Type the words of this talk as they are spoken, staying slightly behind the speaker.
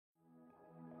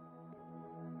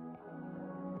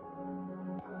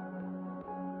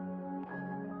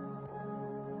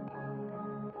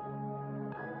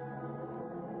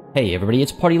Hey everybody,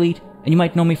 it's PartyElite, and you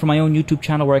might know me from my own YouTube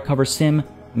channel where I cover sim,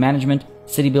 management,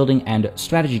 city building, and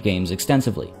strategy games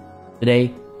extensively.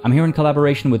 Today, I'm here in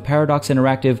collaboration with Paradox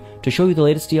Interactive to show you the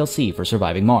latest DLC for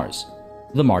Surviving Mars,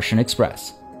 the Martian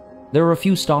Express. There are a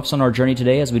few stops on our journey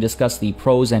today as we discuss the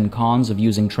pros and cons of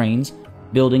using trains,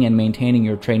 building and maintaining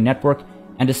your train network,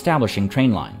 and establishing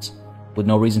train lines. With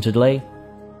no reason to delay,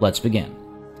 let's begin.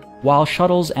 While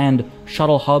shuttles and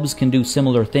shuttle hubs can do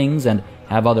similar things and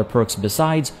have other perks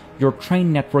besides, your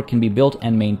train network can be built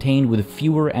and maintained with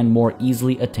fewer and more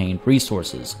easily attained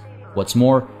resources. What's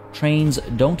more, trains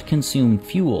don't consume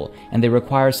fuel and they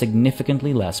require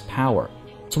significantly less power.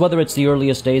 So whether it's the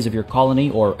earliest days of your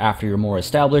colony or after you're more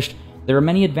established, there are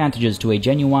many advantages to a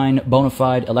genuine, bona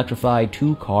fide, electrified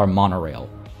two-car monorail.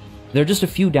 There are just a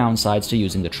few downsides to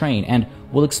using the train, and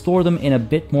we'll explore them in a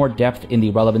bit more depth in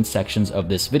the relevant sections of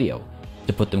this video.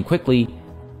 To put them quickly,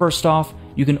 first off,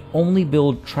 you can only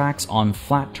build tracks on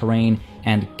flat terrain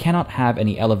and cannot have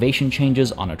any elevation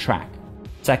changes on a track.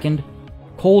 Second,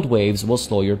 cold waves will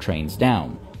slow your trains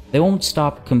down. They won't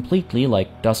stop completely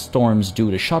like dust storms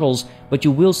do to shuttles, but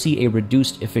you will see a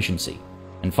reduced efficiency.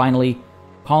 And finally,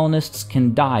 colonists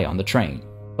can die on the train.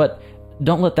 But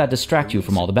don't let that distract you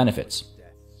from all the benefits.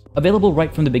 Available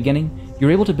right from the beginning,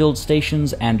 you're able to build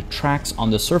stations and tracks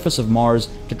on the surface of Mars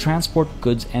to transport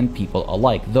goods and people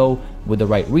alike, though with the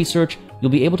right research, you'll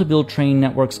be able to build train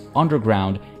networks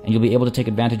underground, and you'll be able to take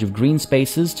advantage of green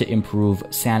spaces to improve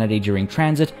sanity during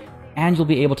transit, and you'll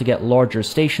be able to get larger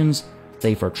stations,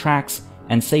 safer tracks,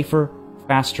 and safer,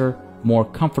 faster, more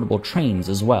comfortable trains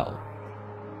as well.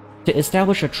 To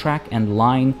establish a track and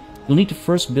line, you'll need to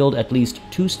first build at least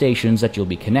 2 stations that you'll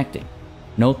be connecting.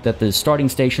 Note that the starting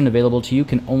station available to you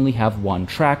can only have 1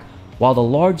 track, while the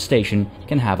large station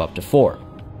can have up to 4.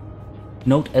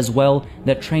 Note as well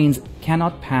that trains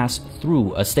cannot pass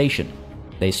through a station.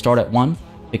 They start at one,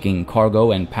 picking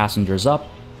cargo and passengers up,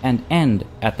 and end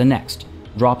at the next,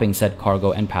 dropping said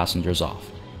cargo and passengers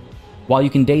off. While you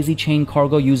can daisy chain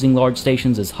cargo using large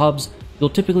stations as hubs, you'll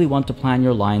typically want to plan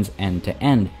your lines end to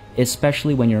end,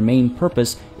 especially when your main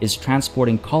purpose is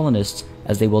transporting colonists,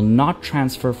 as they will not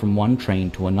transfer from one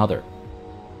train to another.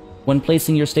 When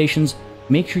placing your stations,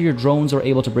 make sure your drones are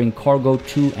able to bring cargo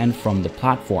to and from the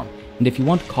platform, and if you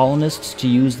want colonists to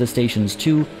use the stations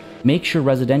too, make sure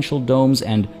residential domes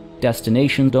and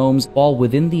destination domes fall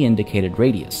within the indicated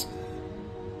radius.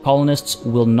 Colonists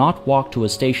will not walk to a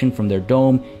station from their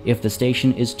dome if the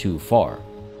station is too far.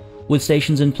 With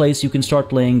stations in place, you can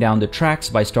start laying down the tracks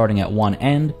by starting at one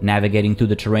end, navigating through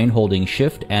the terrain holding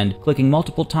shift, and clicking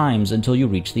multiple times until you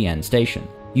reach the end station.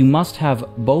 You must have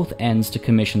both ends to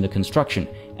commission the construction,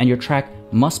 and your track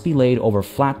must be laid over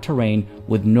flat terrain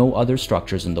with no other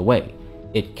structures in the way.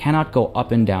 It cannot go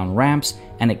up and down ramps,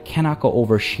 and it cannot go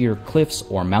over sheer cliffs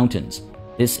or mountains.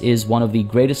 This is one of the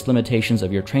greatest limitations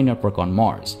of your train network on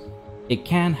Mars. It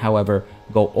can, however,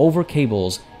 go over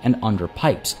cables and under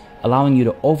pipes, allowing you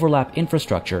to overlap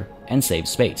infrastructure and save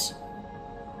space.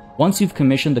 Once you've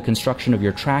commissioned the construction of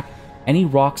your track, any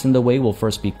rocks in the way will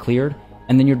first be cleared,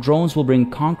 and then your drones will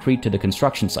bring concrete to the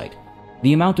construction site.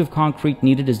 The amount of concrete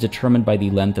needed is determined by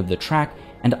the length of the track,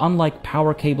 and unlike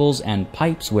power cables and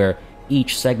pipes where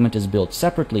each segment is built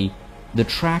separately, the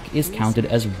track is counted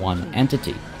as one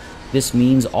entity. This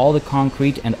means all the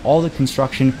concrete and all the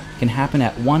construction can happen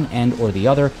at one end or the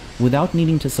other without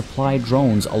needing to supply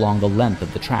drones along the length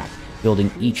of the track,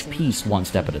 building each piece one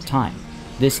step at a time.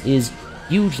 This is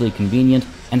hugely convenient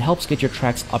and helps get your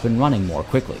tracks up and running more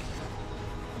quickly.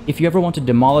 If you ever want to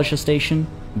demolish a station,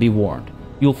 be warned.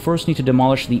 You'll first need to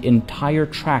demolish the entire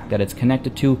track that it's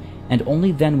connected to, and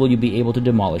only then will you be able to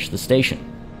demolish the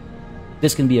station.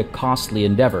 This can be a costly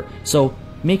endeavor, so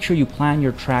make sure you plan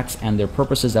your tracks and their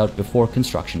purposes out before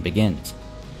construction begins.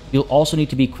 You'll also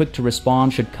need to be quick to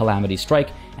respond should calamity strike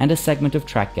and a segment of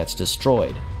track gets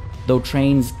destroyed. Though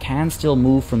trains can still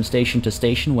move from station to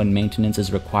station when maintenance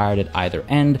is required at either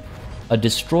end, a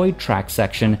destroyed track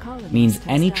section means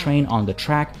any train on the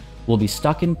track will be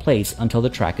stuck in place until the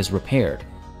track is repaired.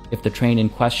 If the train in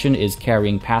question is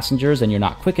carrying passengers and you're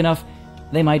not quick enough,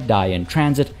 they might die in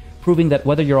transit, proving that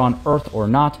whether you're on Earth or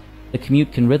not, the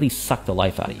commute can really suck the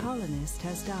life out of you.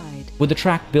 With the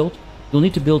track built, you'll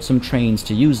need to build some trains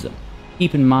to use them.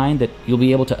 Keep in mind that you'll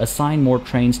be able to assign more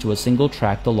trains to a single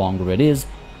track the longer it is,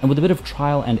 and with a bit of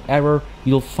trial and error,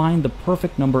 you'll find the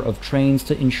perfect number of trains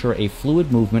to ensure a fluid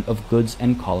movement of goods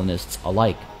and colonists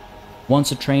alike.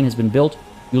 Once a train has been built,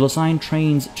 you'll assign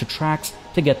trains to tracks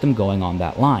to get them going on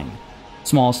that line.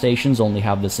 Small stations only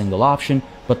have the single option,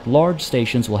 but large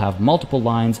stations will have multiple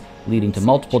lines leading to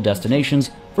multiple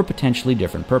destinations for potentially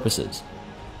different purposes.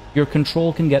 Your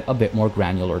control can get a bit more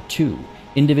granular too.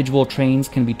 Individual trains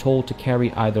can be told to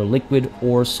carry either liquid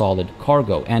or solid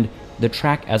cargo, and the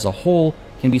track as a whole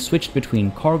can be switched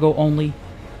between cargo only,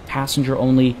 passenger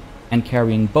only, and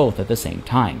carrying both at the same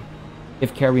time.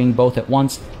 If carrying both at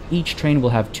once, each train will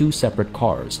have 2 separate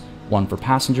cars, one for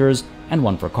passengers and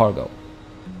one for cargo.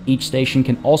 Each station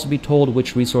can also be told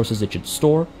which resources it should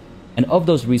store, and of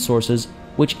those resources,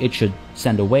 which it should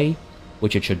send away,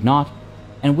 which it should not,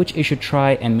 and which it should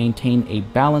try and maintain a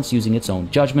balance using its own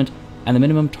judgment and the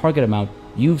minimum target amount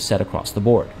you've set across the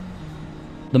board.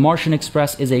 The Martian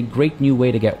Express is a great new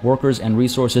way to get workers and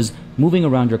resources moving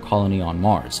around your colony on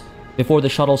Mars. Before the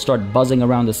shuttles start buzzing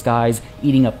around the skies,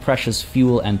 eating up precious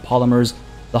fuel and polymers,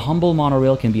 the humble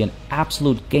monorail can be an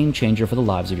absolute game changer for the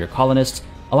lives of your colonists,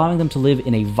 allowing them to live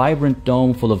in a vibrant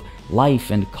dome full of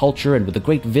life and culture, and with a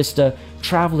great vista,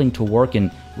 traveling to work in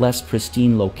less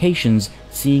pristine locations,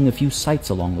 seeing a few sights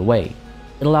along the way.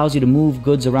 It allows you to move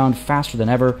goods around faster than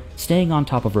ever, staying on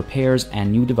top of repairs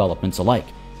and new developments alike.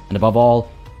 And above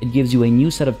all, it gives you a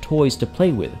new set of toys to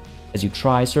play with as you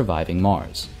try surviving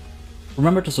Mars.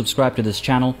 Remember to subscribe to this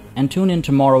channel, and tune in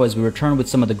tomorrow as we return with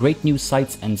some of the great new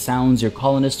sights and sounds your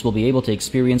colonists will be able to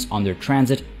experience on their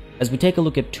transit, as we take a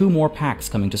look at 2 more packs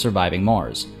coming to Surviving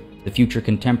Mars: the Future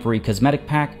Contemporary Cosmetic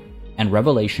Pack and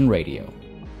Revelation Radio.